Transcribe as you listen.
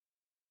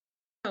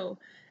Hello,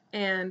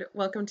 and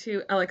welcome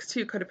to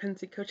LX2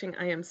 Codependency Coaching.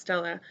 I am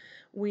Stella.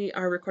 We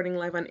are recording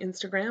live on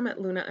Instagram at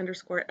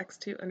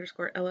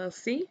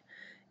Luna_X2_LLC,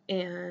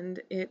 and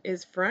it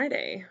is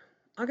Friday,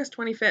 August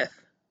 25th.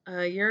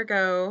 A year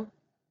ago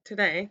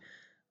today,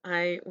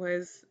 I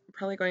was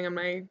probably going on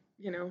my,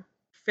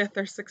 fifth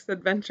or sixth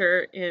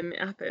adventure in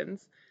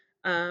Athens,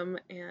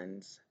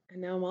 and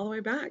now I'm all the way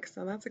back,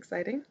 so that's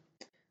exciting.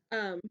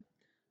 Um,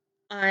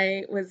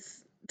 I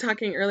was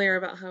talking earlier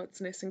about how it's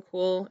nice and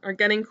cool, or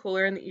getting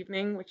cooler in the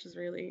evening, which is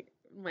really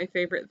my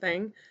favorite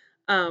thing.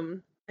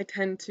 I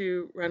tend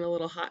to run a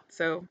little hot,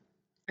 so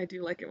I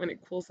do like it when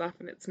it cools off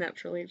and it's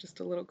naturally just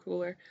a little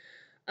cooler.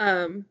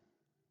 Um,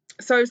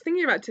 so I was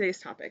thinking about today's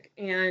topic,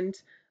 and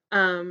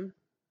um,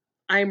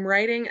 I'm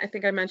writing, I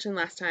think I mentioned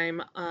last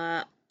time,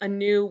 a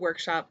new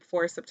workshop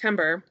for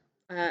September,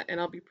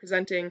 and I'll be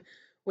presenting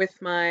with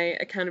my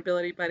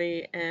accountability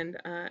buddy and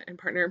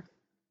partner,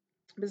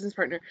 business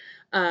partner,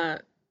 uh,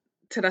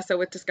 Tadessa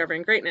with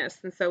Discovering Greatness.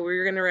 And so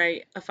we're going to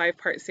write a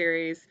 5-part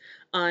series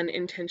on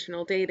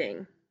intentional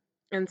dating.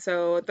 And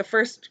so the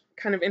first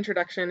kind of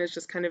introduction is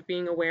just kind of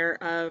being aware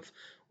of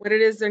what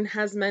it is and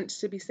has meant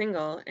to be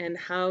single and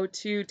how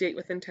to date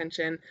with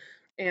intention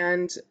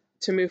and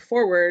to move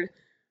forward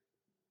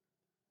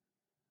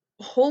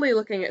wholly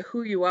looking at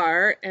who you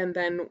are and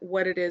then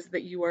what it is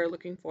that you are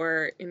looking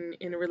for in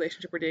a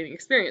relationship or dating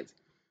experience.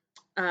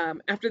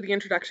 After the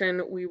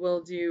introduction, we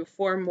will do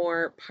 4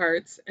 more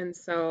parts. And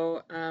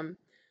so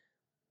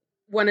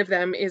one of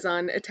them is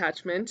on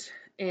attachment,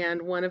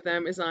 and one of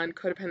them is on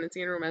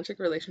codependency and romantic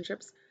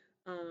relationships.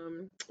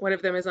 One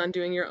of them is on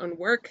doing your own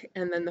work,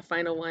 and then the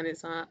final one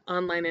is on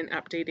online and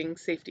app dating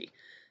safety.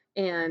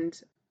 And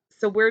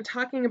so we're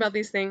talking about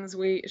these things.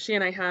 She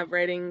and I have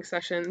writing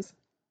sessions,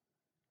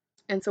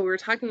 and so we were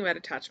talking about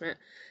attachment,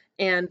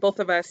 and both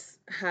of us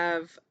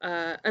have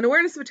an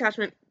awareness of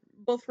attachment,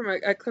 both from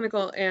a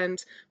clinical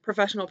and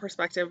professional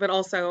perspective, but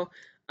also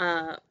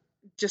uh,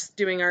 just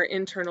doing our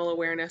internal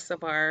awareness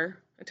of our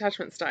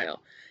attachment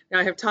style. Now,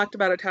 I have talked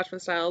about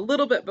attachment style a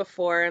little bit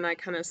before, and I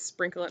kind of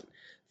sprinkle it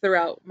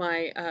throughout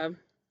my,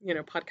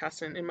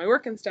 podcast and in my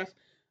work and stuff.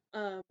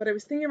 But I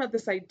was thinking about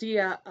this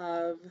idea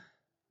of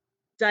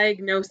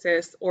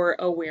diagnosis or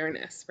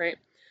awareness, right?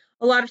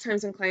 A lot of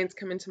times when clients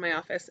come into my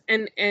office,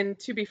 and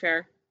to be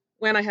fair,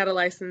 when I had a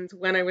license,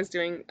 when I was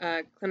doing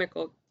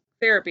clinical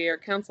therapy or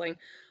counseling,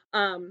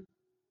 um,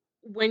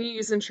 when you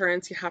use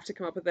insurance, you have to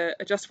come up with a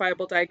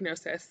justifiable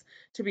diagnosis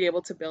to be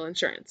able to bill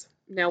insurance.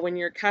 Now, when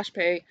you're cash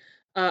pay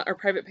or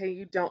private pay,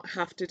 you don't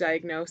have to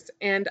diagnose.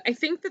 And I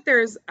think that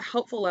there's a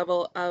helpful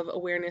level of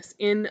awareness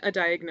in a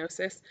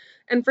diagnosis.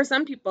 And for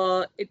some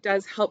people, it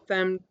does help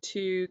them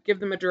to give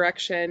them a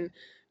direction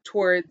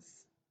towards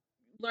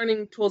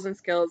learning tools and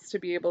skills to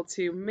be able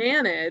to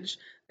manage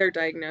their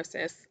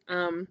diagnosis.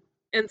 And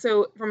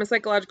so, from a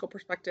psychological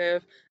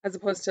perspective, as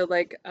opposed to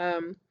like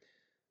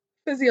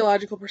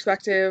physiological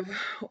perspective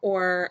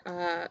or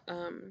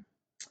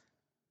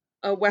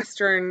a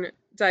Western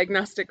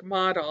diagnostic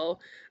model,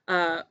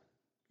 uh,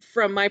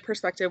 from my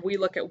perspective, we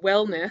look at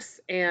wellness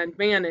and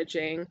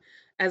managing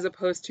as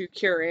opposed to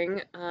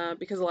curing,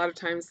 because a lot of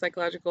times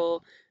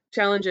psychological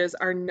challenges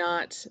are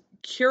not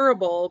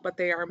curable, but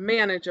they are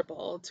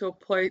manageable to a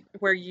point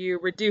where you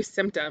reduce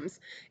symptoms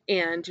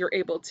and you're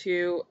able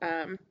to,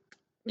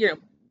 you know,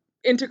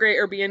 integrate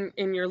or be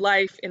in your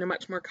life in a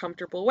much more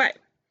comfortable way.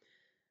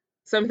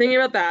 So I'm thinking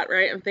about that,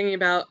 right? I'm thinking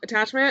about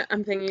attachment.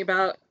 I'm thinking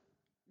about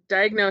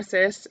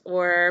diagnosis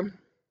or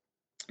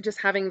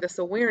just having this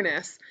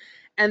awareness.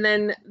 And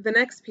then the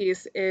next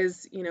piece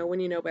is, when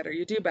you know better,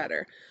 you do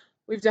better.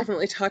 We've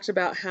definitely talked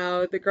about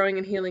how the growing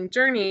and healing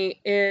journey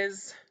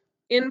is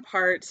in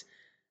part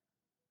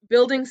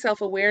building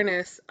self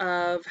awareness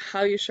of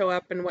how you show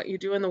up and what you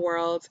do in the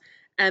world,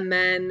 and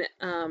then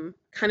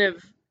kind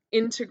of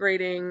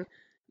integrating,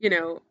 you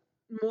know,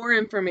 more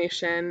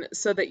information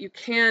so that you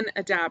can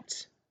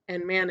adapt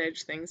and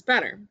manage things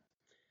better.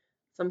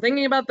 So I'm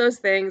thinking about those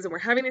things, and we're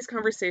having these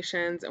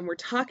conversations, and we're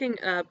talking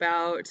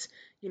about,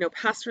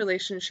 past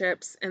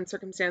relationships and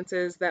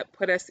circumstances that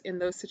put us in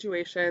those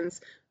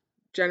situations.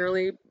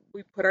 Generally,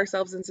 we put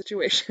ourselves in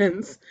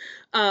situations,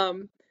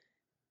 um,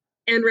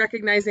 and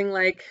recognizing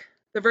like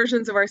the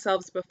versions of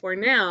ourselves before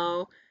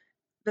now,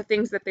 the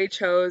things that they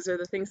chose or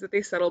the things that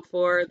they settled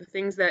for, the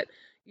things that,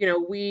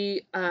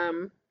 we,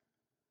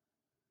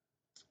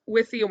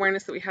 with the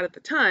awareness that we had at the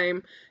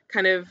time,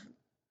 kind of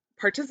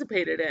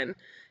participated in.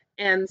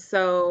 And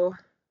so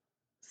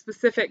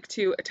specific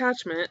to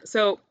attachment.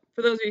 So,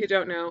 for those of you who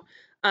don't know,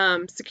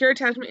 secure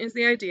attachment is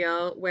the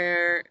ideal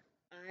where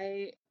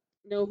I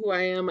know who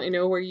I am, I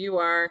know where you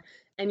are,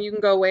 and you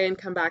can go away and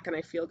come back, and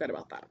I feel good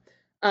about that.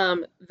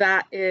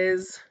 That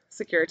is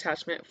secure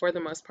attachment for the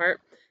most part.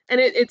 And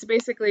it's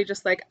basically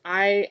just like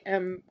I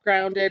am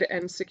grounded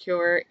and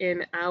secure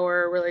in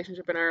our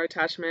relationship and our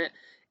attachment,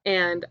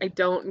 and I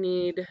don't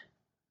need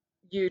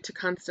you to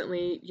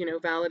constantly,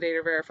 validate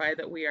or verify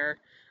that we are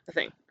a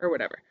thing or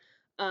whatever.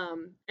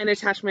 And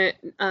attachment,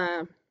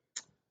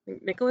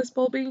 Nicholas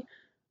Bowlby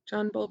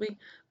John Bowlby,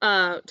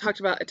 talked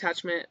about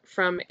attachment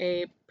from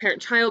a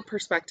parent-child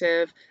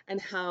perspective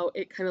and how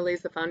it kind of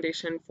lays the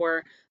foundation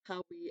for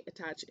how we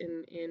attach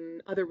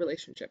in other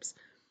relationships.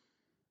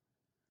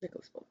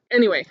 Nicholas Bowlby.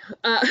 Anyway,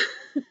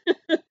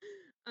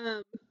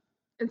 um,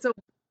 and so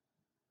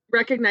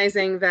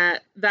recognizing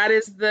that that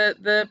is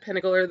the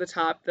pinnacle or the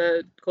top,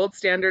 the gold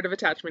standard of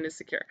attachment is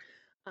secure.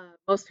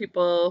 Most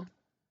people,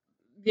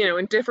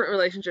 in different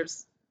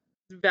relationships,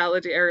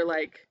 validate or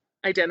like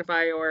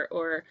identify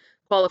or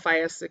qualify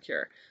as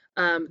secure.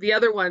 The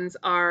other ones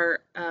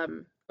are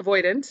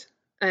avoidant,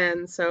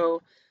 and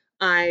so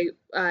I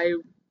I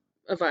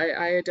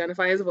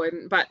identify as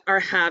avoidant, but or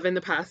have in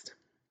the past,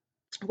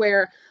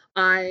 where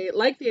I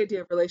like the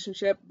idea of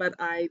relationship, but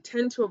I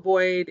tend to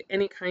avoid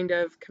any kind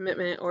of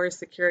commitment or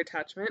secure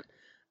attachment.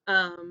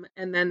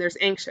 And then there's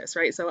anxious,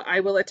 right? So I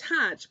will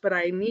attach, but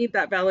I need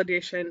that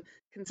validation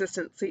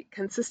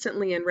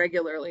consistently and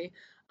regularly.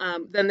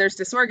 Then there's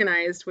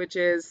disorganized, which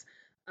is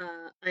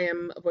I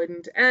am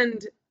avoidant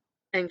and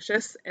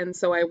anxious, and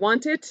so I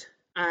want it.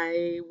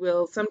 I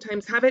will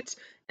sometimes have it,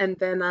 and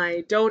then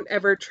I don't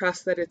ever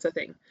trust that it's a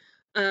thing.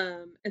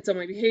 And so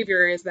my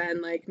behavior is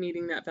then like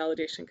needing that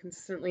validation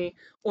consistently,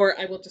 or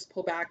I will just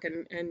pull back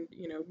and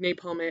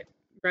napalm it,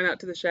 run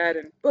out to the shed,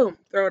 and boom,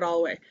 throw it all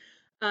away.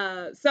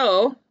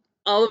 So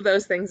all of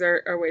those things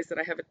are ways that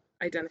I have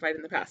identified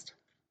in the past.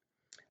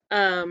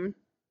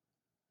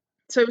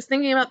 So I was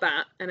thinking about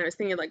that, and I was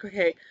thinking like,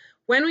 okay,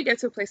 when we get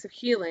to a place of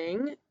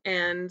healing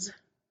and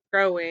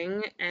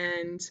growing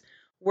and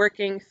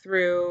working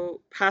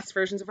through past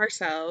versions of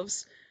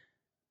ourselves,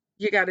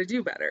 you got to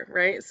do better,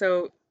 right?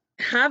 So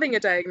having a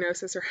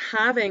diagnosis or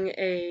having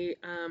a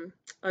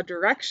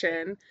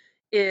direction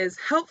is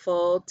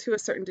helpful to a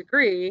certain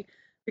degree,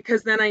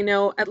 because then I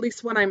know at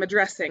least what I'm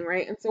addressing,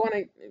 right? And so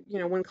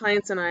when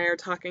clients and I are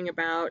talking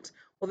about,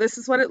 well, this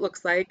is what it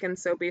looks like, and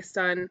so based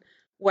on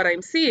what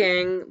I'm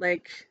seeing,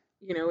 like,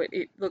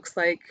 it looks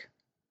like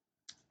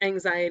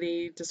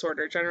anxiety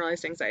disorder,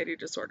 generalized anxiety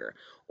disorder,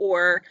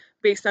 or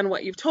based on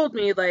what you've told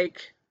me,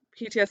 like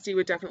PTSD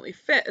would definitely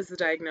fit as the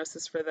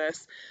diagnosis for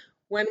this.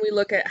 When we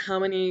look at how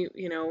many,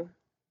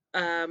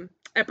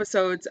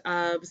 episodes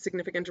of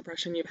significant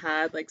depression you've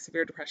had, like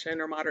severe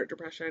depression or moderate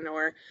depression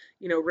or,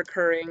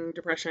 recurring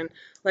depression,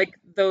 like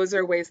those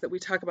are ways that we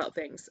talk about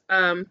things.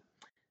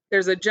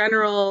 There's a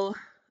general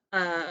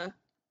kind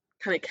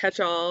of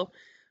catch-all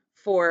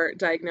for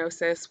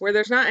diagnosis where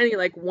there's not any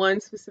like one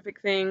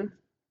specific thing.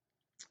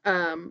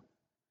 And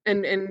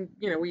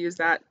we use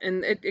that,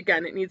 and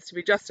again, it needs to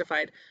be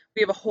justified.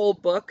 We have a whole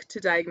book to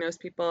diagnose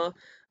people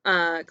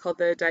called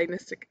the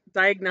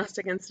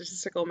Diagnostic and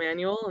Statistical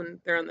Manual, and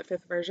they're on the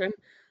 5th version.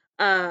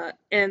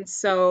 And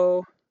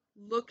so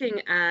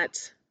looking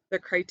at the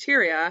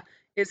criteria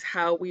is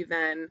how we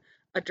then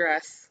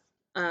address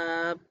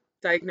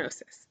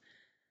diagnosis.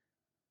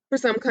 For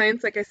some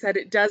clients, like I said,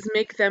 it does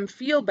make them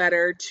feel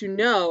better to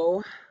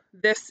know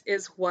this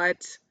is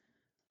what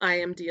I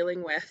am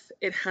dealing with.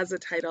 It has a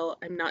title.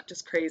 I'm not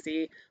just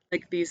crazy.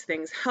 Like, these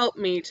things help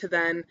me to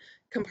then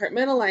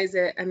compartmentalize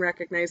it and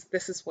recognize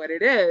this is what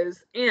it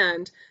is,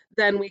 and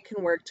then we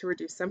can work to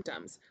reduce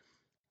symptoms.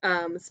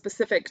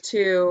 Specific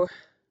to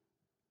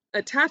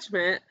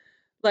attachment,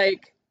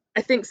 like,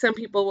 I think some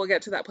people will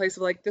get to that place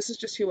of like, this is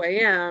just who I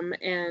am,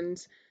 and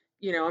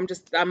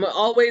I'm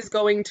always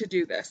going to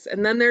do this.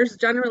 And then there's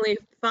generally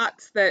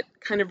thoughts that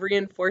kind of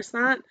reinforce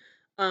that,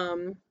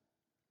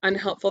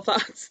 unhelpful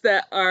thoughts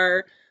that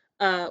are,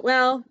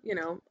 well,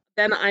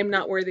 then I'm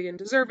not worthy and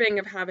deserving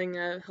of having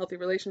a healthy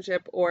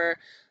relationship, or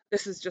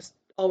this is just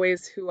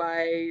always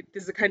this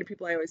is the kind of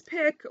people I always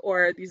pick,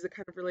 or these are the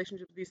kind of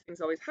relationships, these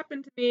things always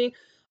happen to me,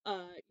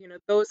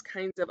 those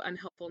kinds of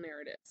unhelpful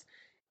narratives.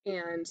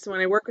 And so when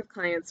I work with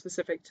clients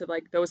specific to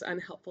like those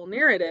unhelpful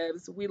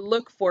narratives, we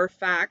look for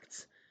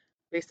facts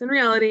based in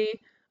reality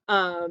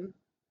to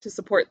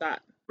support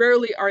that.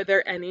 Rarely are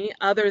there any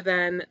other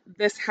than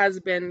this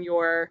has been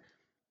your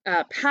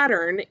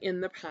pattern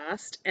in the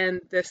past,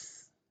 and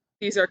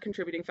these are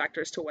contributing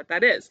factors to what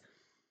that is.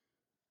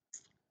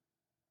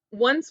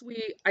 Once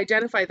we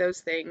identify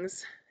those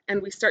things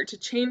and we start to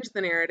change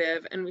the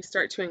narrative and we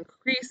start to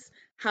increase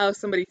how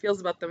somebody feels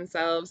about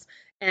themselves,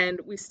 and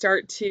we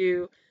start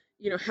to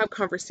have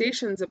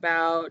conversations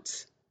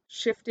about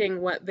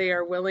shifting what they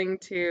are willing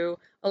to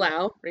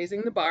allow,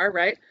 raising the bar,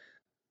 right?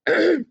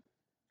 Excuse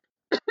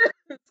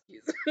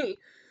me.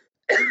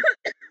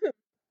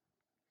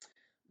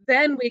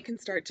 Then we can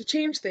start to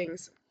change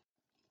things.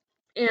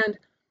 And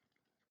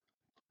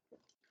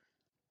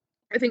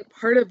I think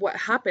part of what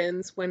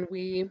happens when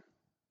we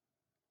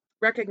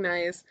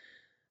recognize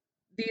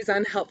these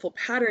unhelpful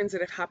patterns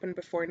that have happened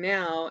before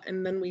now,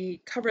 and then we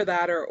cover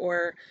that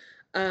or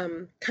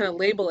kind of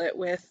label it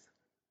with,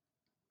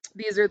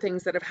 these are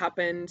things that have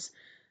happened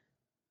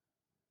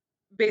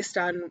based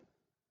on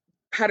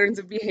patterns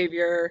of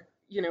behavior,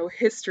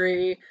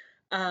 history,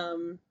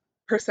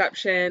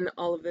 perception,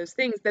 all of those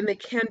things, then they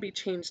can be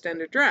changed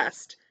and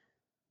addressed.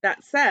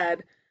 That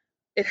said,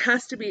 it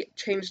has to be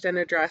changed and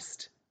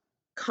addressed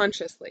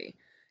consciously.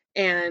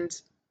 And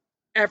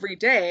every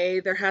day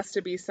there has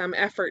to be some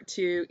effort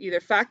to either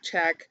fact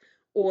check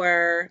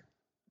or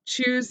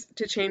choose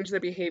to change the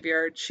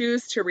behavior,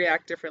 choose to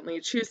react differently,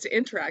 choose to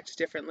interact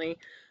differently,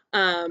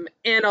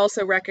 and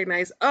also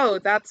recognize, oh,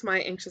 that's my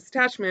anxious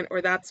attachment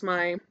or that's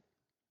my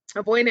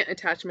avoidant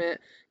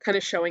attachment kind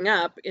of showing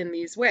up in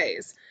these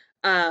ways.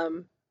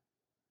 Um,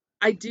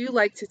 I do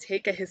like to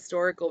take a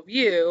historical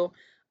view,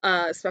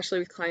 especially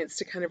with clients,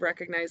 to kind of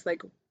recognize,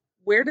 like,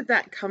 where did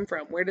that come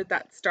from? Where did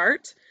that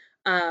start?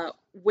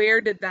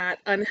 Where did that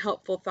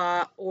unhelpful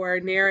thought or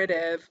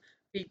narrative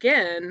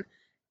begin?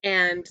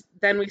 And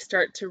then we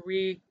start to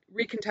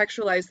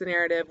recontextualize the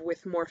narrative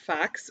with more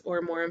facts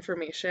or more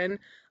information.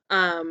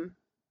 Um,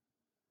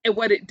 and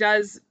what it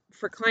does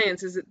for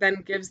clients is it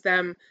then gives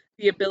them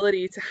the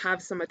ability to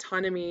have some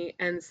autonomy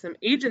and some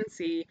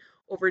agency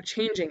over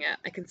changing it.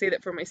 I can say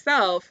that for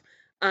myself,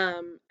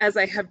 as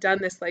I have done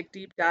this like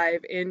deep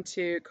dive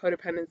into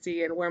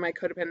codependency and where my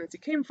codependency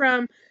came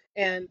from,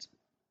 and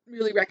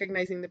really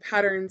recognizing the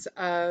patterns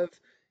of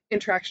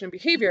interaction and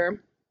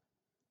behavior.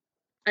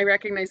 I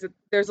recognize that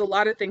there's a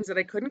lot of things that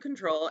I couldn't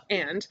control,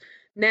 and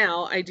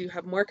now I do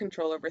have more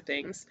control over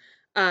things.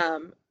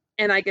 Um,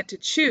 and I get to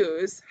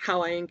choose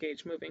how I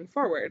engage moving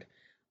forward.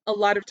 A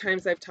lot of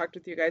times I've talked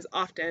with you guys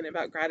often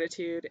about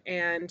gratitude,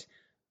 and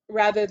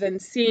rather than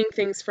seeing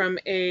things from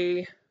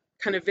a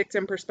kind of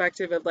victim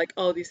perspective of like,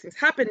 oh, these things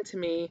happened to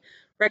me,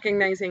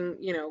 recognizing,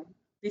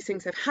 these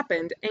things have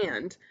happened,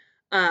 and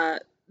uh,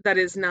 that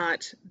is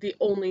not the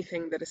only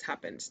thing that has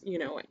happened.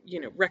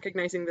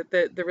 Recognizing that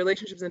the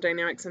relationships and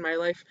dynamics in my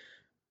life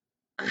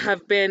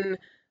have been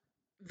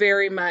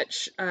very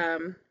much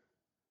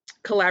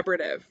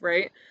collaborative,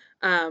 right?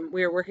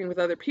 We are working with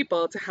other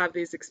people to have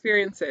these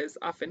experiences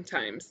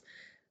oftentimes.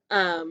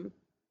 Um,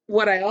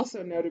 what I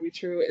also know to be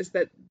true is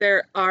that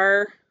there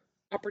are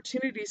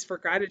opportunities for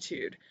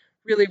gratitude,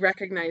 really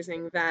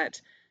recognizing that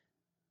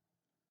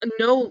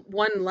no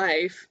one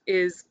life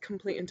is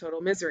complete and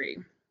total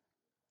misery.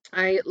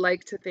 I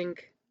like to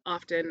think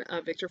often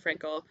of Viktor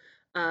Frankl,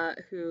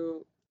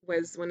 who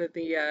was one of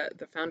the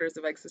founders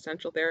of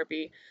existential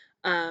therapy.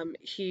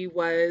 He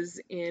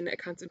was in a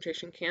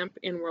concentration camp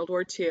in World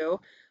War II.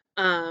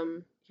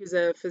 He was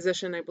a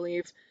physician, I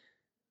believe,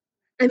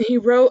 and he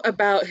wrote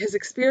about his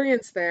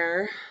experience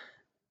there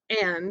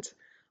and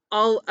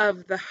all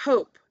of the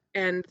hope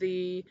and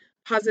the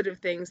positive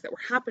things that were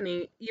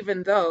happening,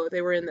 even though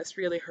they were in this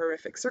really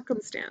horrific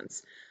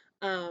circumstance.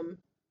 Um,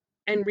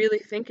 and really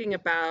thinking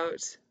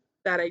about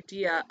that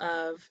idea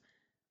of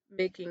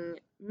making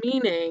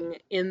meaning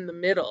in the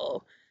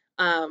middle.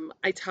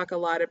 I talk a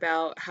lot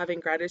about having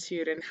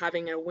gratitude and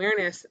having an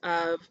awareness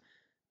of,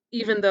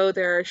 even though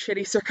there are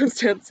shitty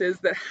circumstances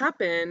that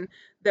happen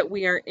that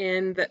we are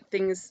in, that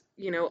things,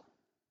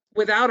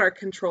 without our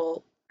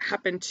control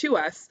happen to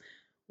us,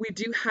 we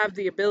do have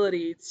the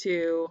ability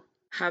to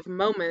have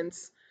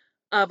moments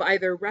of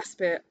either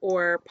respite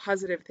or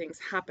positive things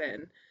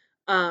happen.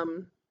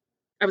 Um,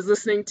 I was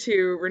listening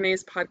to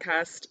Renee's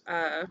podcast,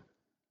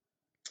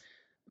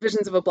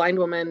 Visions of a Blind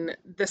Woman,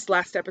 this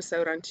last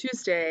episode on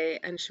Tuesday,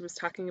 and she was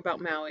talking about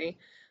Maui,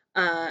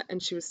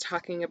 and she was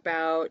talking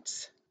about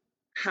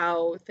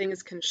how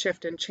things can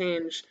shift and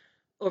change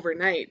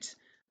overnight,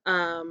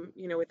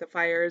 with the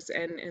fires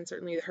and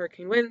certainly the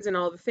hurricane winds and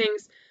all the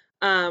things.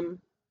 Um,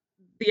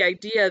 the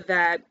idea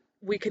that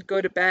we could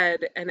go to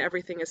bed and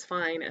everything is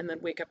fine and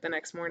then wake up the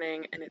next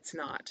morning and it's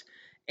not.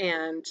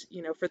 And,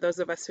 for those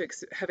of us who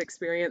have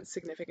experienced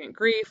significant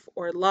grief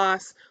or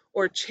loss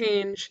or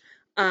change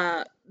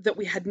that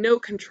we had no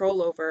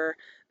control over,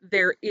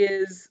 there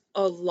is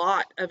a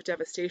lot of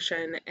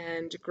devastation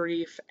and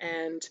grief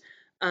and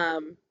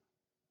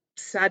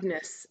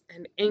sadness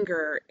and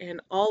anger,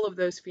 and all of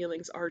those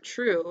feelings are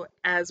true,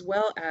 as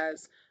well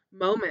as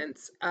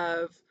moments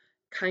of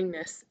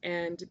kindness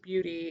and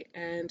beauty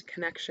and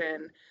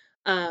connection.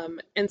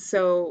 And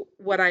so,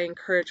 what I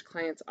encourage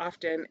clients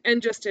often,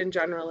 and just in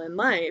general in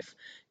life,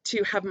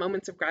 to have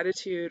moments of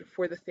gratitude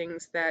for the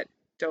things that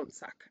don't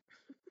suck.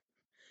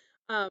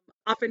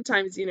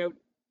 Oftentimes,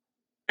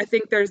 I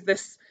think there's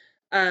this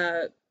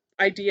uh,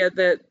 idea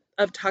that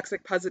of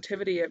toxic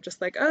positivity of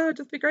just like, oh,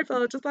 just be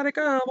grateful, just let it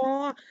go, blah, blah,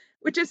 blah,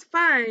 which is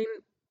fine,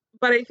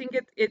 but I think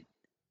it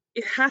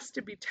has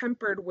to be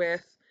tempered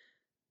with,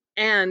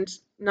 and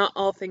not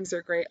all things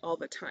are great all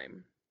the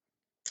time.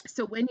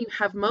 So when you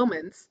have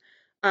moments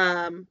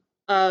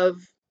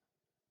of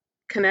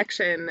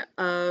connection,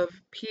 of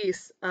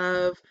peace,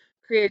 of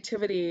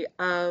creativity,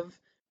 of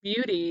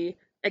beauty,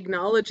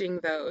 acknowledging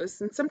those.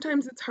 And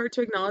sometimes it's hard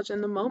to acknowledge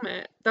in the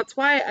moment. That's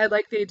why I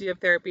like the idea of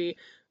therapy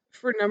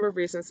for a number of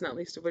reasons, not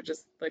least of which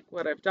is like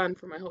what I've done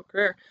for my whole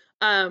career.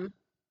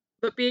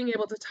 But being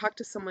able to talk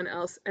to someone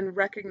else and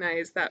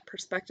recognize that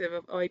perspective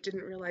of, oh, I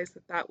didn't realize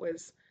that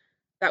was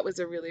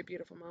a really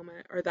beautiful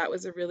moment, or that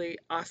was a really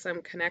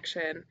awesome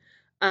connection.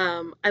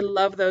 I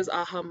love those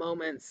aha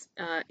moments,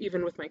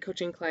 even with my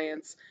coaching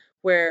clients,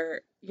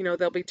 where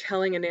they'll be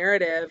telling a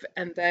narrative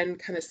and then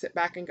kind of sit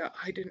back and go, oh,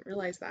 I didn't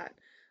realize that,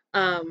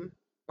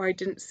 or I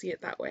didn't see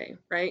it that way,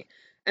 right?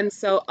 And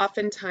so,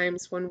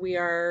 oftentimes, when we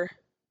are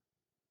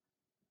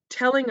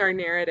telling our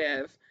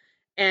narrative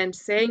and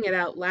saying it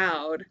out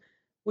loud,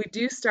 we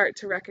do start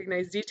to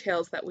recognize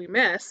details that we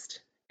missed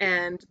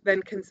and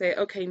then can say,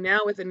 okay, now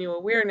with a new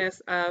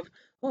awareness of,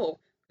 oh,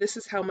 this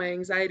is how my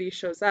anxiety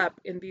shows up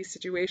in these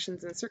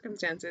situations and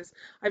circumstances.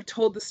 I've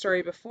told the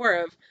story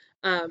before of,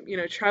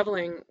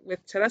 traveling with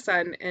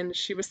Teresa, and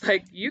she was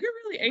like, you get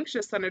really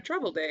anxious on a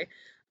travel day.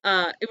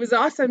 It was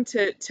awesome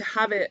to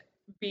have it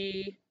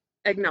be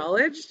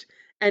acknowledged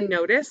and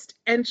noticed.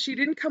 And she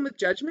didn't come with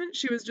judgment.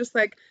 She was just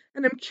like,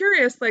 and I'm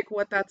curious, like,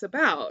 what that's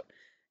about.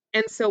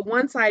 And so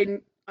once I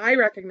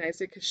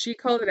recognized it because she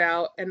called it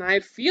out and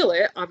I feel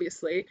it,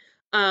 obviously,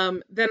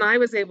 then I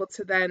was able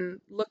to then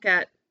look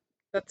at,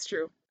 that's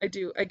true. I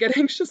do. I get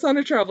anxious on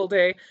a travel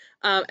day,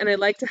 and I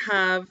like to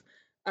have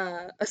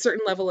a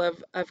certain level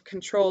of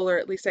control, or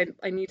at least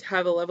I need to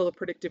have a level of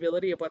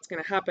predictability of what's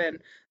going to happen.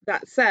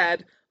 That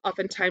said,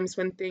 oftentimes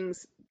when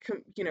things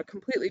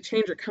completely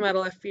change or come out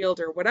of left field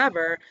or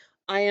whatever,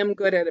 I am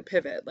good at a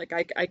pivot. Like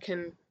I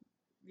can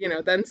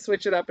then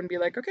switch it up and be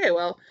like, okay,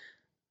 well,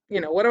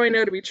 what do I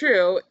know to be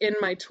true in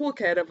my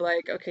toolkit of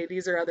like, okay,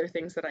 these are other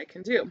things that I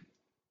can do.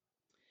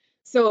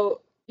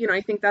 So,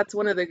 I think that's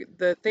one of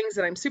the things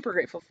that I'm super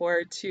grateful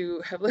for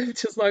to have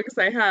lived as long as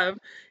I have,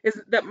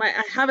 is that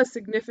I have a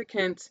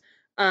significant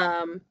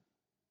um,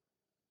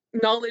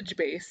 knowledge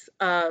base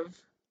of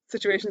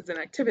situations and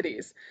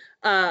activities,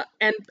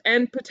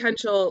 and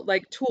potential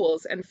like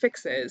tools and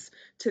fixes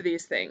to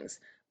these things.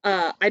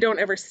 I don't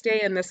ever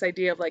stay in this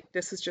idea of like,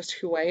 this is just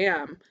who I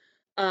am.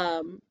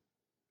 Um,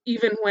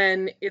 Even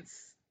when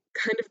it's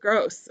kind of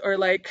gross or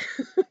like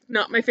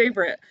not my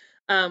favorite.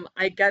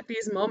 I get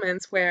these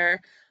moments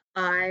where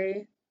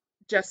I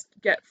just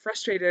get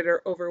frustrated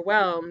or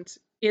overwhelmed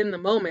in the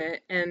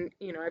moment. And,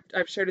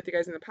 I've shared with you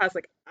guys in the past,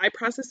 like I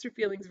process through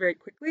feelings very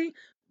quickly,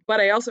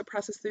 but I also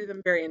process through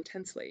them very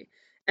intensely.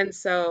 And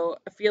so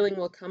a feeling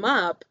will come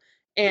up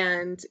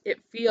and it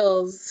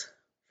feels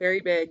very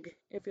big,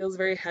 it feels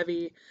very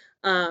heavy.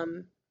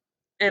 Um,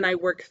 and I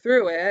work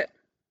through it,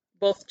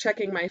 both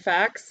checking my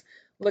facts,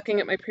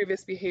 looking at my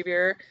previous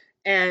behavior,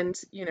 and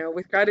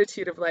with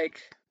gratitude of like,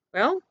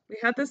 well, we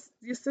had this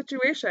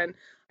situation.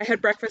 I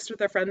had breakfast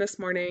with a friend this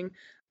morning,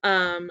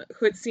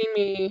 who had seen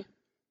me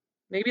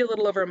maybe a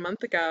little over a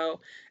month ago,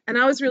 and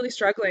I was really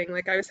struggling.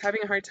 Like I was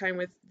having a hard time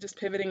with just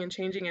pivoting and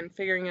changing and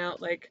figuring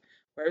out like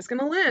where I was going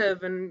to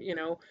live and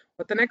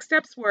what the next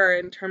steps were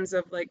in terms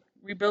of like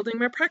rebuilding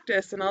my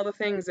practice and all the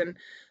things. And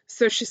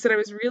so she said, I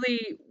was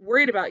really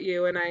worried about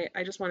you, and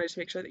I just wanted to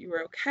make sure that you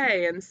were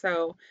okay. And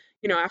so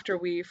after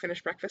we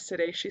finished breakfast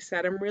today, she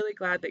said, I'm really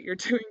glad that you're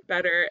doing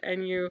better,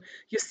 and you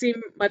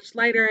seem much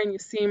lighter, and you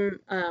seem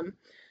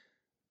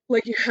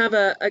like you have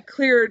a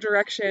clearer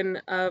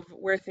direction of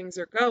where things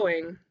are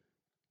going.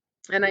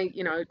 And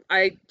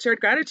I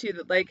shared gratitude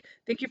that like,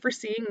 thank you for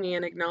seeing me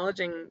and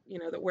acknowledging,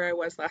 that where I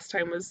was last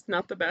time was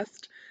not the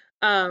best.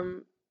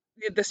 Um,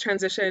 this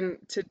transition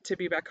to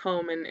be back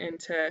home and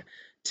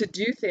to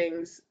do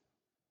things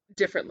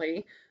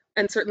differently,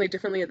 and certainly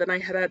differently than I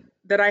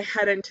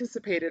had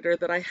anticipated, or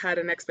that I had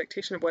an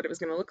expectation of what it was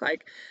going to look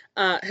like,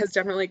 has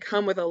definitely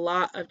come with a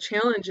lot of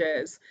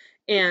challenges.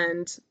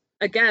 And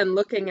again,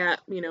 looking at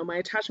my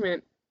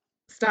attachment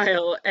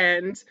style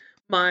and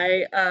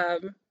my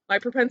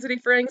propensity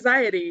for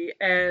anxiety,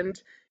 and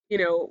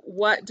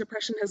what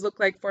depression has looked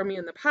like for me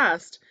in the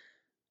past,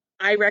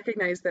 I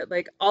recognize that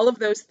like all of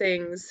those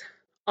things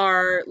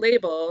are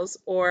labels,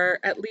 or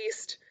at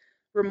least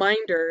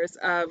reminders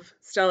of,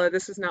 Stella,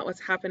 this is not what's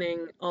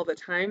happening all the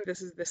time.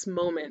 This is this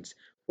moment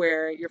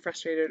where you're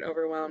frustrated,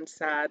 overwhelmed,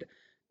 sad,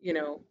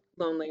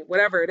 lonely,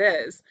 whatever it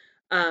is.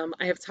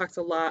 I have talked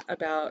a lot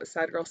about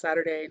Sad Girl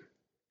Saturday,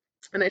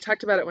 and I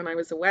talked about it when I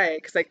was away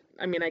because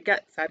I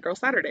get Sad Girl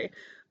Saturday.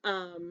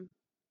 Um,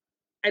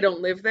 I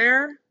don't live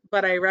there,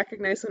 but I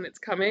recognize when it's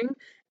coming.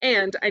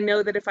 And I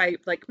know that if I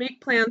like make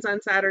plans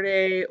on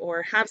Saturday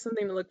or have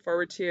something to look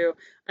forward to,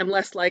 I'm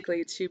less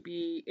likely to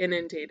be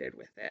inundated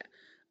with it.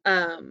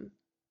 Um,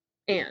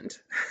 and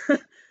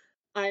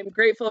I'm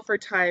grateful for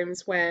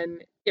times when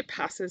it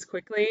passes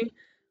quickly,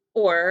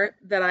 or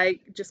that I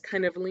just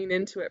kind of lean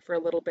into it for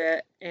a little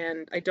bit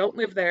and I don't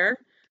live there.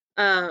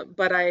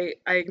 But I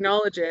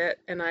acknowledge it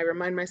and I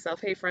remind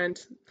myself, hey, friend,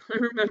 I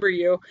remember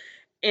you.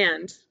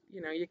 And,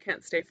 you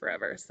can't stay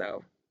forever.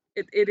 So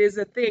it is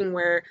a thing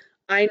where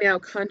I now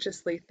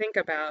consciously think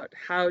about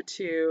how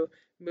to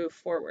move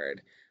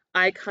forward.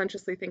 I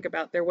consciously think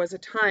about, there was a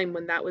time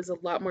when that was a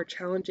lot more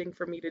challenging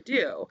for me to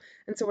do.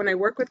 And so when I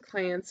work with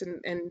clients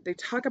and they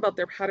talk about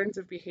their patterns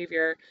of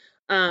behavior,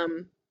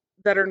 um,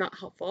 that are not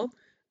helpful,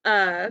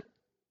 uh,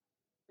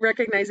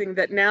 recognizing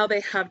that now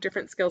they have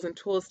different skills and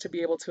tools to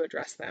be able to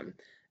address them.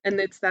 And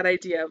it's that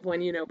idea of,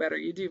 when you know better,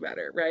 you do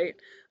better, right?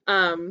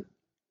 Um,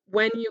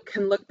 when you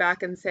can look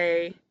back and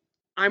say,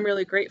 I'm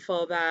really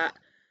grateful that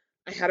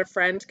I had a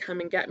friend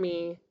come and get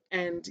me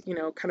and,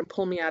 kind of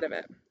pull me out of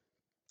it.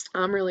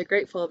 I'm really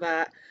grateful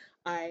that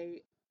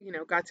I,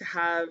 got to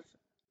have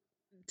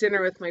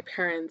dinner with my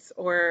parents,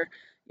 or,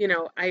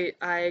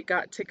 I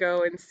got to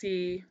go and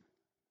see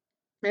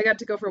I got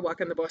to go for a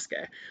walk in the bosque,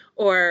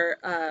 or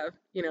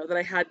that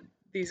I had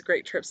these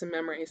great trips and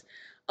memories.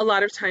 A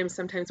lot of times,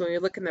 sometimes when we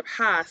look in the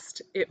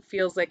past, it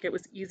feels like it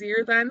was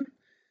easier then,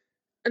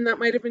 and that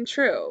might have been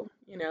true,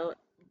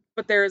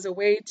 but there is a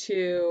way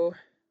to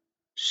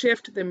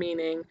shift the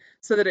meaning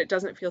so that it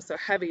doesn't feel so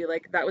heavy,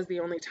 like that was the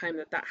only time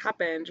that that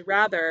happened.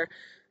 Rather,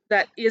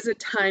 that is a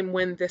time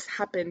when this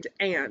happened,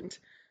 and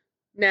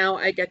now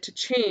I get to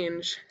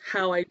change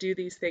how I do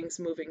these things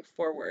moving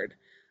forward.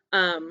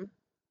 Um,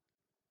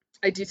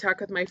 I do talk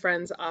with my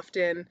friends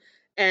often,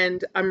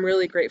 and I'm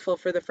really grateful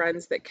for the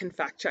friends that can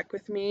fact check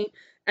with me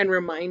and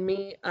remind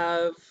me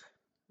of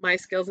my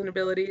skills and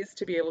abilities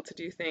to be able to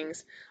do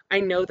things. I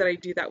know that I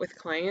do that with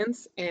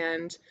clients,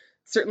 and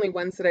certainly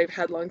ones that I've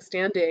had long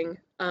standing.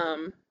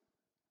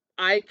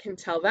 I can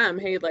tell them,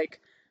 hey, like,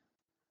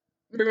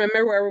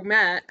 remember where we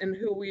met and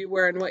who we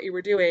were and what you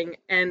were doing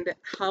and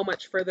how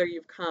much further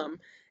you've come,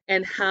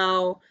 and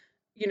how,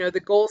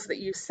 the goals that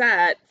you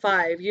set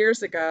 5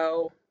 years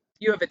ago,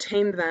 you have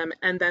attained them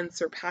and then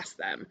surpassed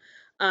them.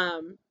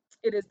 Um,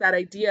 it is that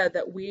idea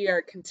that we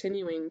are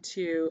continuing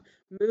to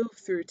move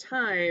through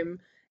time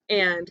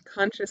and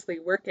consciously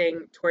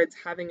working towards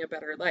having a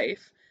better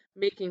life,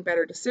 making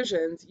better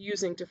decisions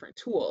using different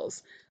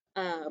tools.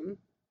 Um,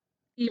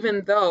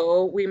 Even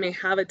though we may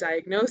have a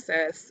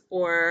diagnosis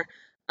or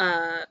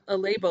a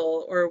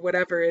label or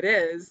whatever it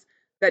is,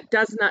 that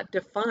does not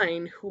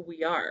define who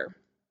we are.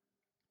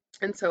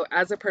 And so,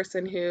 as a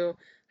person who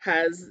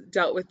has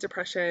dealt with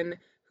depression,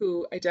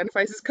 who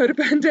identifies as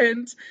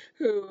codependent,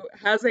 who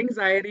has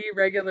anxiety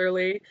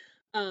regularly,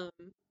 um,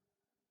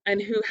 and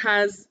who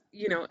has,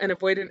 an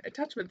avoidant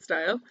attachment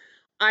style,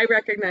 I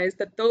recognize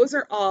that those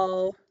are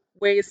all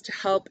ways to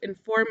help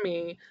inform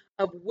me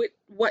of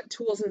what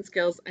tools and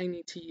skills I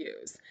need to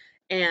use.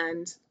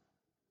 And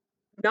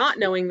not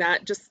knowing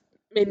that just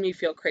made me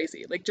feel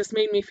crazy, like just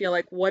made me feel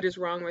like, what is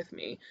wrong with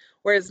me?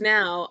 Whereas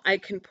now I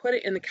can put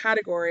it in the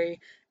category,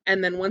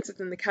 and then once it's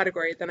in the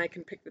category, then I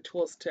can pick the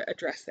tools to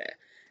address it.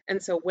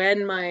 And so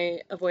when my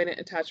avoidant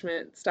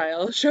attachment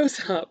style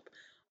shows up,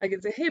 I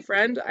can say, hey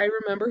friend, I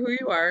remember who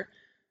you are.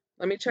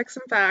 Let me check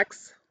some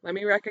facts. Let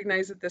me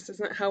recognize that this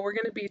isn't how we're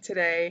going to be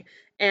today.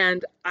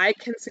 And I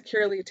can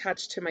securely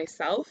attach to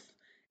myself,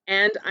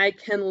 and I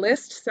can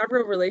list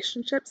several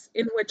relationships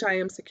in which I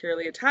am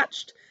securely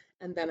attached,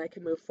 and then I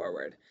can move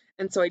forward.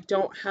 And so I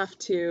don't have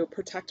to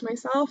protect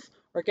myself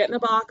or get in a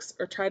box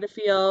or try to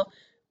feel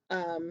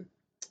um,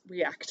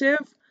 reactive.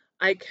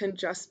 I can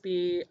just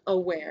be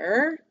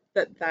aware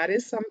that that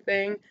is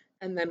something,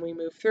 and then we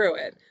move through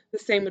it. The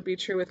same would be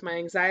true with my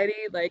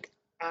anxiety. Like,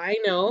 I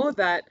know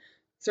that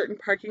certain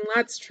parking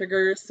lots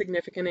trigger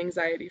significant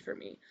anxiety for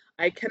me.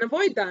 I can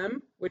avoid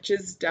them, which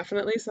is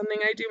definitely something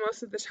I do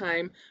most of the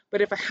time.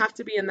 But if I have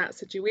to be in that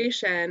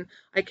situation,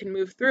 I can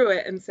move through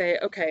it and say,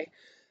 okay,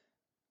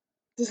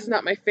 this is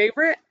not my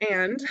favorite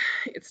and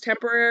it's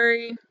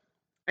temporary.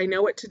 I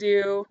know what to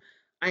do.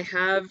 I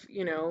have,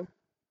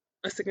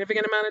 a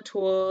significant amount of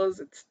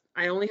tools.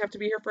 I only have to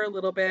be here for a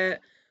little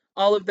bit.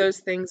 All of those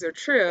things are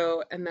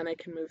true, and then I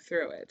can move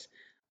through it.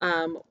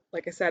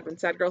 Like I said, when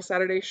Sad Girl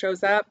Saturday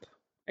shows up,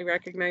 I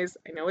recognize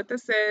I know what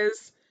this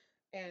is,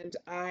 and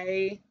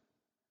I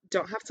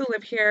don't have to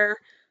live here.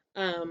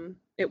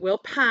 It will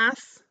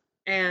pass,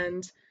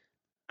 and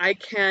I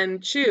can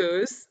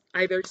choose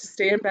either to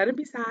stay in bed and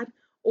be sad,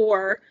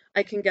 or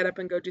I can get up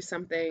and go do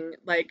something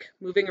like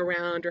moving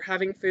around or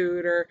having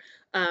food or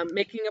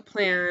making a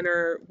plan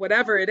or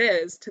whatever it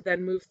is to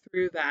then move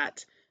through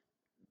that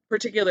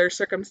particular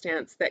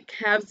circumstance that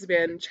has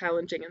been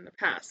challenging in the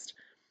past.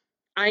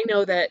 I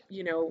know that,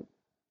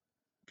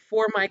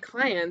 for my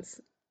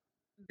clients,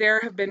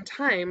 there have been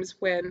times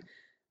when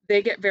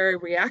they get very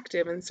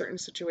reactive in certain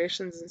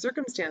situations and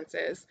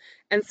circumstances.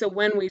 And so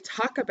when we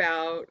talk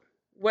about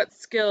what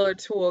skill or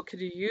tool could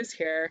you use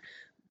here,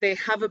 they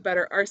have a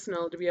better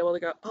arsenal to be able to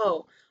go,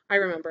 oh, I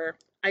remember.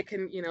 I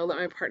can, let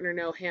my partner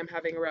know, hey, I'm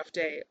having a rough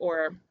day.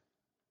 Or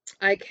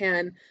I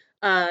can,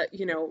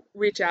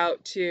 reach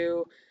out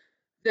to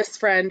this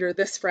friend or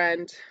this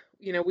friend.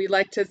 We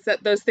like to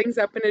set those things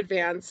up in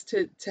advance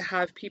to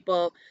have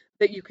people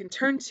that you can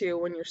turn to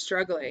when you're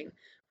struggling,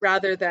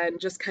 rather than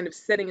just kind of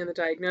sitting in the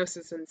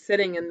diagnosis and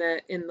sitting in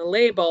the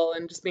label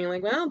and just being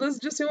like, well, this is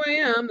just who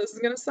I am, this is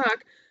going to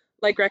suck.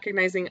 Like,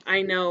 recognizing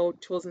I know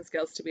tools and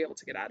skills to be able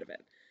to get out of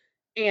it.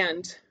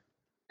 And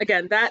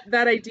again, that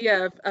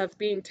idea of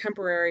being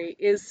temporary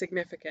is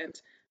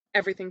significant.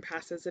 Everything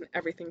passes and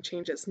everything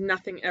changes,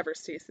 nothing ever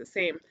stays the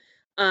same.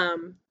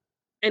 um,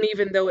 and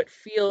even though it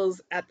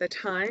feels at the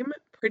time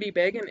pretty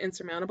big and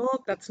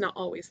insurmountable, that's not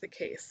always the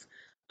case.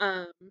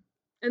 Um,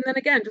 and then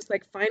again, just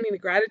like finding the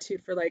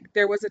gratitude for, like,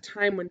 there was a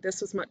time when this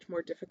was much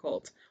more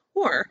difficult,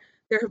 or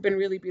there have been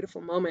really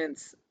beautiful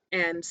moments,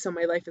 and so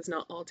my life is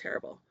not all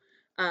terrible.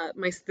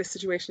 This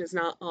situation is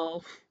not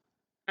all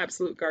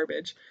absolute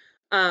garbage.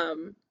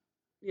 Um,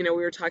 we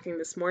were talking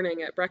this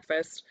morning at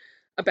breakfast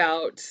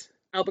about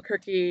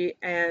Albuquerque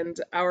and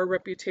our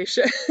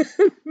reputation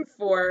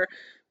for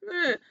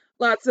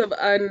lots of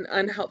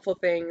unhelpful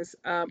things,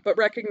 but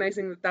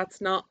recognizing that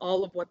that's not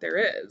all of what there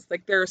is.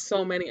 Like there are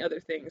so many other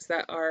things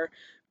that are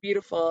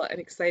beautiful and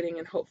exciting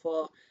and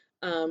hopeful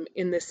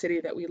in this city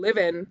that we live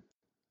in.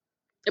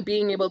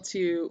 Being able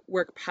to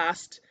work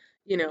past,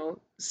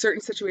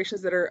 certain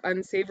situations that are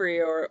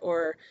unsavory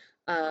or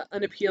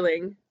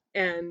unappealing,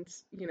 and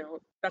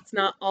that's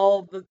not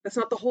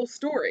the whole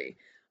story.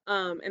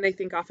 And I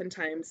think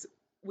oftentimes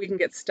we can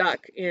get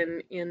stuck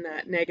in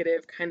that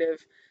negative kind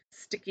of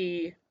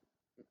sticky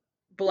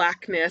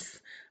blackness.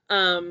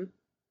 Um,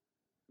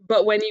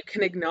 but when you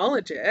can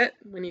acknowledge it,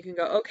 when you can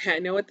go, okay, I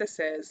know what this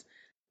is,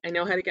 I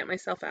know how to get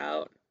myself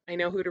out, I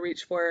know who to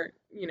reach for,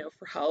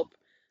 for help,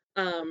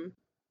 um,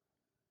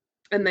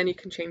 and then you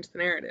can change the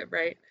narrative,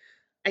 right?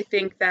 I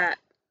think that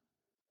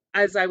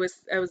as I was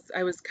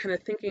kind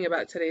of thinking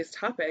about today's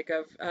topic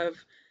of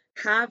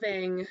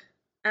having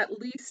at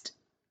least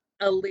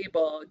a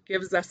label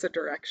gives us a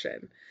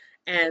direction,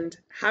 and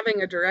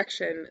having a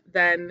direction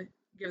then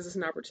gives us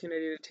an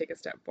opportunity to take a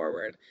step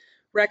forward.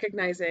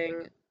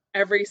 Recognizing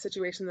every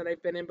situation that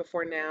I've been in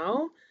before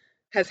now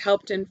has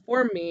helped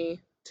inform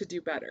me to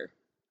do better.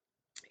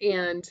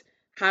 And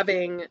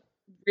having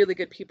really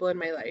good people in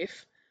my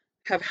life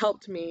have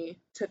helped me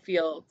to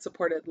feel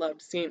supported,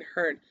 loved, seen,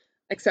 heard,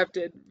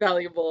 accepted,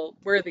 valuable,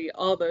 worthy,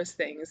 all those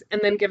things,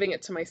 and then giving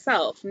it to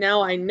myself.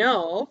 Now I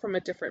know from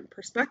a different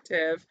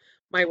perspective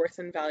my worth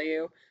and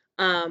value.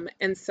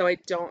 And so I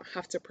don't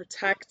have to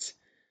protect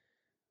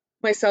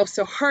myself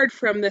so hard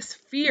from this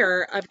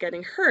fear of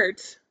getting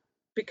hurt,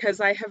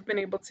 because I have been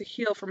able to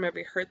heal from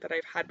every hurt that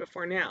I've had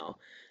before now.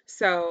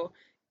 So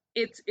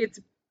it's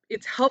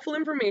helpful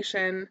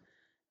information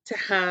to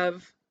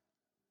have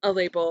a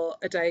label,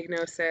 a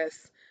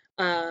diagnosis,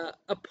 a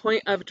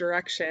point of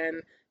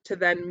direction to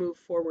then move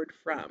forward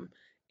from.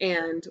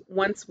 And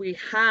once we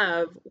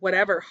have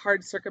whatever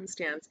hard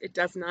circumstance, it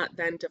does not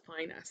then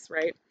define us,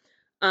 right?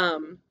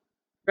 Um,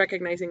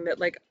 Recognizing that,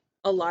 like,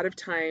 a lot of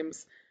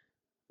times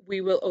we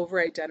will over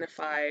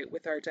identify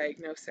with our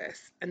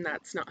diagnosis, and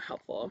that's not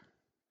helpful.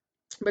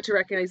 But to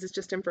recognize it's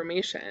just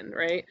information,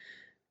 right?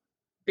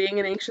 Being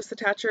an anxious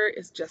attacher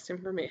is just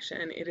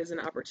information. It is an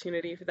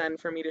opportunity then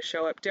for me to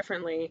show up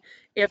differently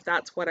if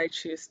that's what I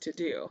choose to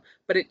do.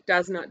 But it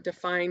does not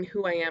define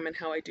who I am and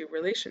how I do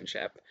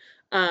relationship.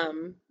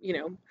 Being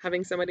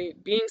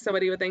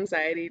somebody with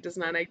anxiety does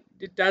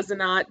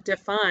not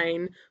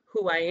define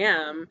who I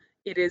am.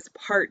 It is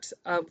part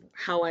of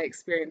how I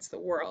experience the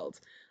world.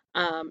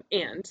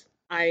 And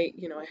I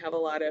have a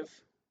lot of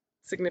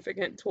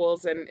significant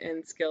tools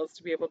and skills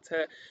to be able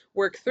to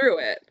work through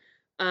it.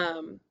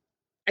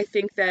 I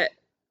think that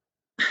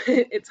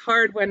it's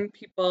hard when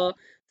people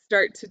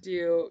start to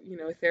do,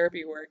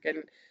 therapy work,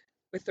 and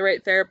with the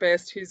right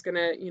therapist who's going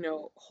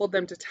to, hold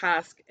them to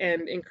task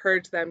and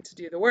encourage them to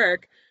do the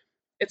work,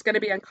 it's going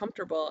to be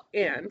uncomfortable.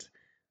 And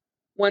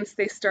once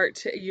they start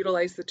to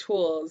utilize the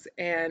tools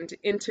and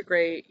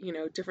integrate,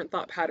 different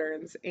thought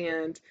patterns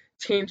and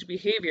change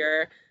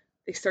behavior,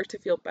 they start to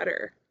feel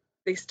better.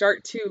 They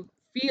start to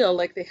feel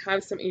like they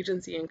have some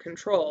agency and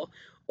control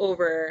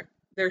over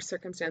their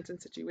circumstance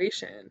and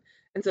situation.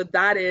 And so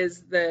that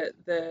is the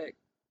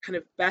kind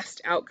of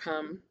best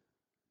outcome,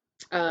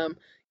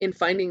 in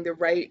finding the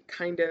right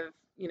kind of,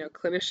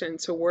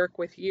 clinician to work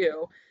with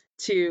you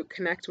to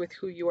connect with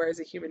who you are as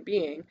a human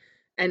being,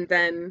 and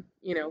then,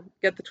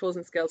 get the tools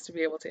and skills to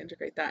be able to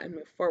integrate that and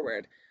move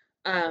forward.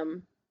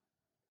 Um,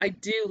 I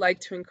do like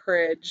to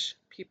encourage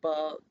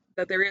people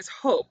that there is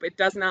hope. It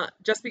does not,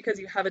 just because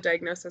you have a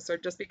diagnosis or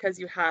just because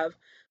you have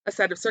a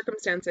set of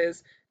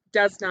circumstances,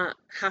 does not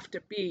have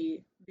to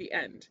be the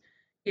end.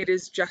 It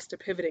is just a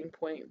pivoting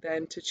point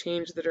then to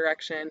change the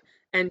direction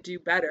and do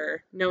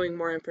better, knowing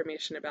more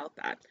information about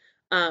that.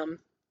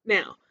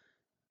 Now,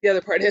 the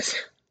other part is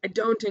I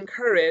don't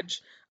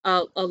encourage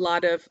a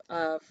lot of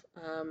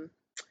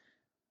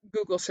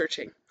Google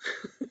searching.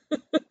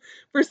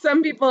 For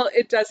some people,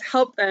 it does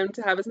help them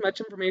to have as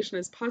much information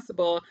as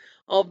possible,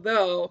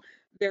 although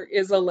there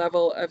is a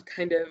level of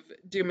kind of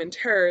doom and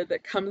terror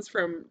that comes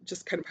from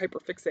just kind of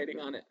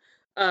hyperfixating on it.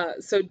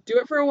 So do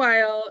it for a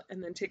while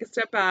and then take a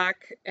step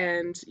back.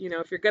 And,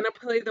 if you're going to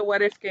play the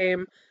what if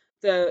game,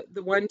 the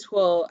one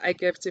tool I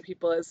give to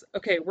people is,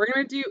 okay,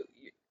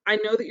 I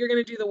know that you're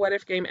going to do the what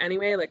if game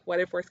anyway, like what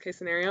if worst case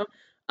scenario.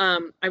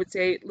 I would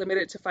say limit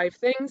it to 5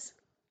 things,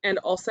 and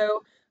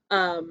also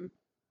um,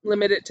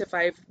 limit it to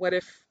 5 what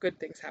if good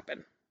things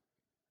happen,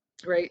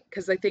 right?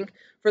 Because I think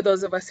for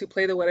those of us who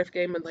play the what if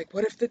game and like,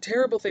 what if the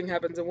terrible thing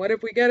happens, and what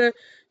if we get a,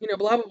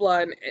 blah blah blah,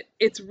 and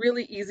it's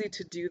really easy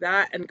to do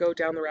that and go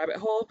down the rabbit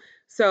hole.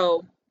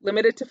 So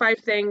limit it to 5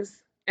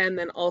 things, and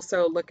then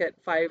also look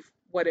at 5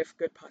 what if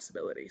good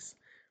possibilities,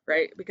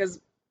 right? Because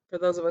for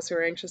those of us who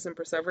are anxious and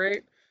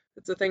perseverate,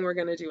 it's a thing we're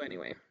going to do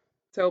anyway.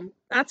 So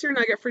that's your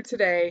nugget for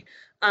today.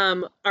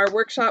 Our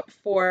workshop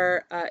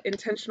for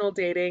intentional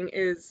dating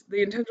is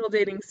the intentional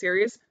dating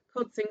series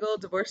called Single,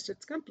 Divorced,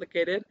 It's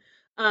Complicated,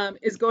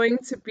 is going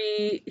to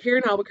be here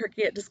in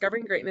Albuquerque at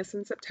Discovering Greatness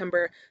in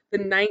September, the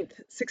 9th,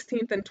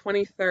 16th, and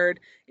 23rd.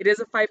 It is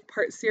a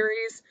 5-part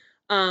series.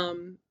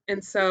 And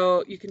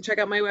so you can check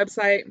out my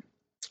website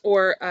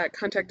or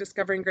contact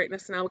Discovering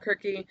Greatness in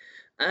Albuquerque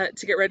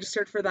to get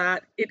registered for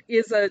that. It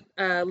is a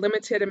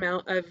limited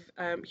amount of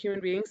human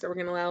beings that we're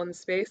going to allow in the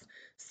space.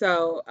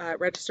 So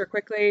register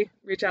quickly,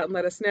 reach out and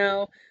let us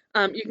know.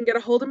 You can get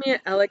a hold of me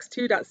at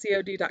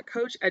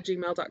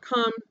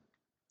lx2.cod.coach@gmail.com.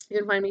 You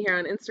can find me here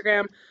on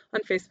Instagram,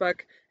 on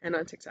Facebook, and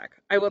on TikTok.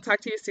 I will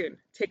talk to you soon.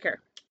 Take care.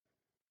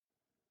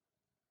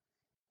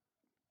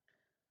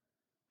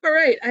 All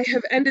right, I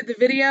have ended the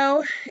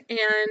video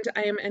and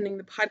I am ending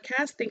the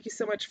podcast. Thank you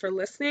so much for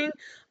listening.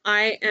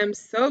 I am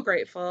so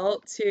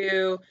grateful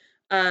to,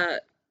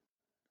 I've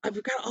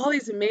got all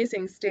these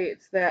amazing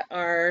states that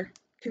are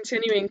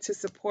continuing to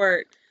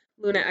support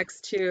Luna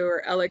X2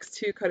 or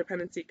LX2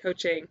 codependency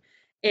coaching.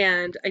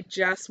 And I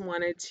just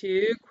wanted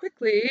to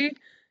quickly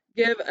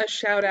give a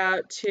shout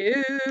out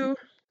to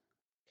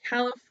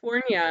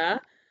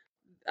California,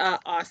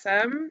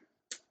 awesome,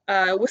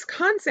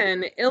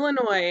 Wisconsin,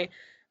 Illinois,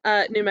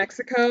 New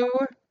Mexico,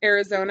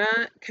 Arizona,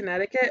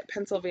 Connecticut,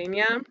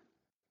 Pennsylvania,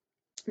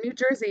 New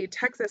Jersey,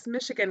 Texas,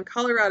 Michigan,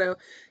 Colorado,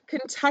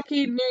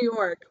 Kentucky, New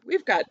York.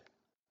 We've got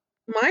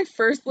my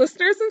first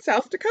listeners in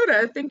South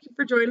Dakota. Thank you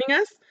for joining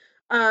us.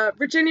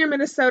 Virginia,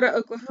 Minnesota,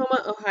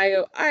 Oklahoma,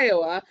 Ohio,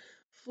 Iowa,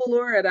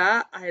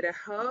 Florida,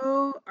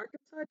 Idaho,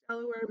 Arkansas,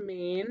 Delaware,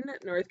 Maine,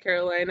 North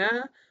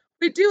Carolina.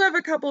 We do have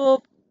a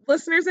couple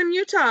listeners in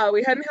Utah.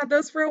 We hadn't had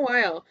those for a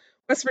while.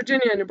 West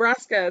Virginia,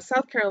 Nebraska,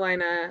 South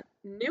Carolina,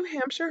 New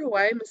Hampshire,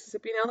 Hawaii,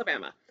 Mississippi, and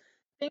Alabama.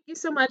 Thank you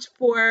so much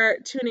for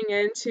tuning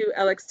in to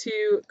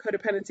LX2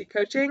 Codependency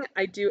Coaching.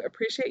 I do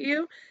appreciate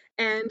you,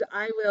 and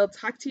I will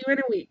talk to you in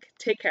a week.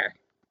 Take care.